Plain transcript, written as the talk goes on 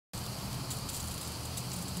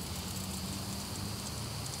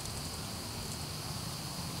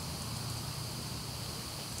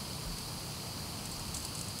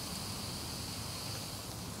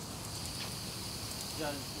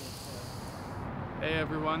Hey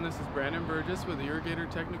everyone, this is Brandon Burgess with the Irrigator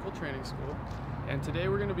Technical Training School, and today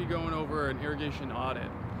we're going to be going over an irrigation audit.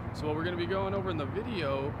 So what we're going to be going over in the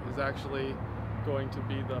video is actually going to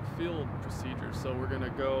be the field procedure. So we're going to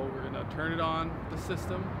turn it on, the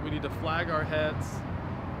system. We need to flag our heads.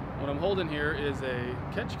 What I'm holding here is a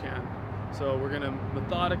catch can. So we're going to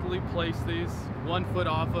methodically place these 1 foot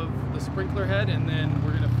off of the sprinkler head, and then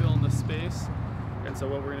we're going to fill in the space. And so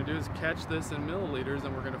what we're going to do is catch this in milliliters,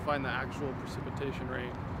 and we're going to find the actual precipitation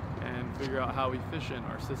rate and figure out how efficient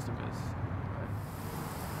our system is.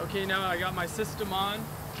 Okay, now I got my system on.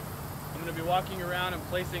 I'm going to be walking around and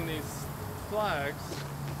placing these flags,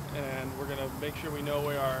 and we're going to make sure we know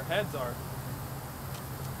where our heads are.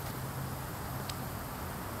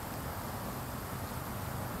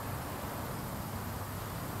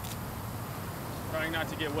 Trying not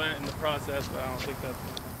to get wet in the process, but I don't think that's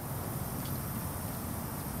going to.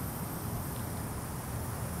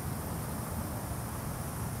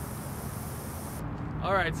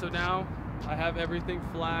 Alright, so now I have everything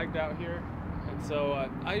flagged out here, and so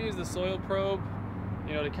I use the soil probe,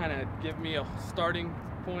 to kind of give me a starting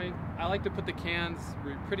point. I like to put the cans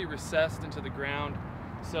pretty recessed into the ground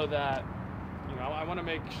so that, I want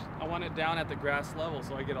it down at the grass level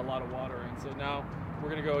so I get a lot of water in. So now we're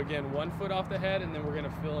going to go again 1 foot off the head, and then we're going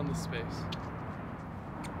to fill in the space.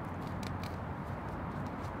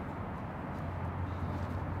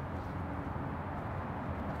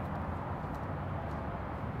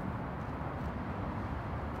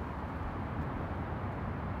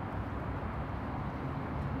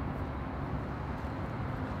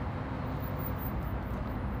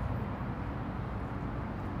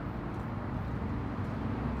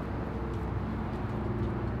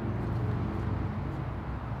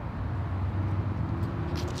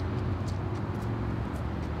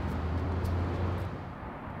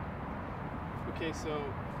 Okay, so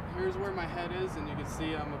here's where my head is, and you can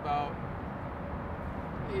see I'm about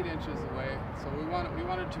 8 inches away. So we want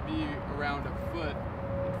it to be around a foot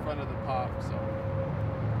in front of the pop.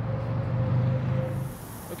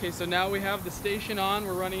 Okay, so now we have the station on.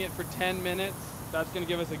 We're running it for 10 minutes. That's going to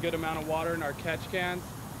give us a good amount of water in our catch cans.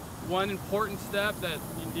 One important step that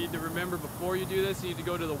you need to remember before you do this, you need to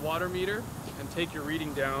go to the water meter and take your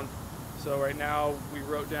reading down. So right now we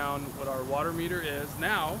wrote down what our water meter is.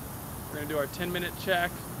 Now we're going to do our 10-minute check,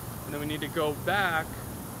 and then we need to go back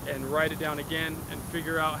and write it down again and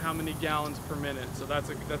figure out how many gallons per minute. So that's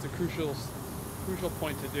a crucial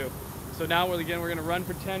point to do. So now we're going to run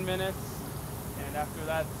for 10 minutes, and after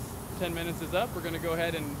that 10 minutes is up, we're going to go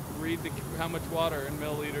ahead and read how much water in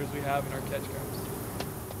milliliters we have in our catch cups.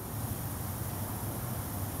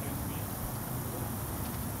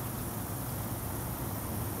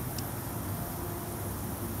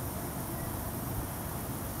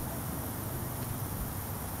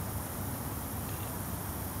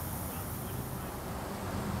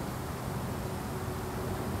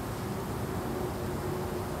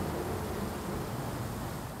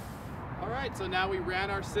 Alright, so now we ran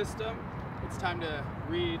our system. It's time to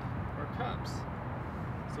read our cups.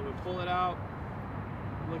 So we pull it out,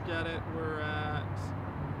 look at it, we're at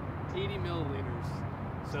 80 milliliters.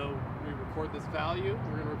 So we record this value,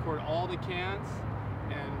 we're going to record all the cans,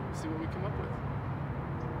 and see what we come up with.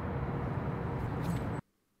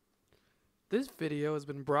 This video has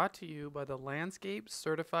been brought to you by the Landscape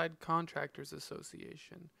Certified Contractors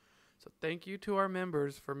Association. So thank you to our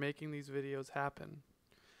members for making these videos happen.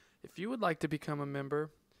 If you would like to become a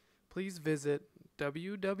member, please visit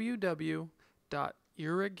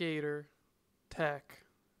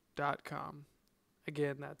www.irrigatortech.com.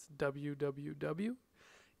 Again, that's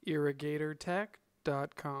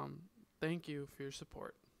www.irrigatortech.com. Thank you for your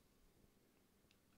support.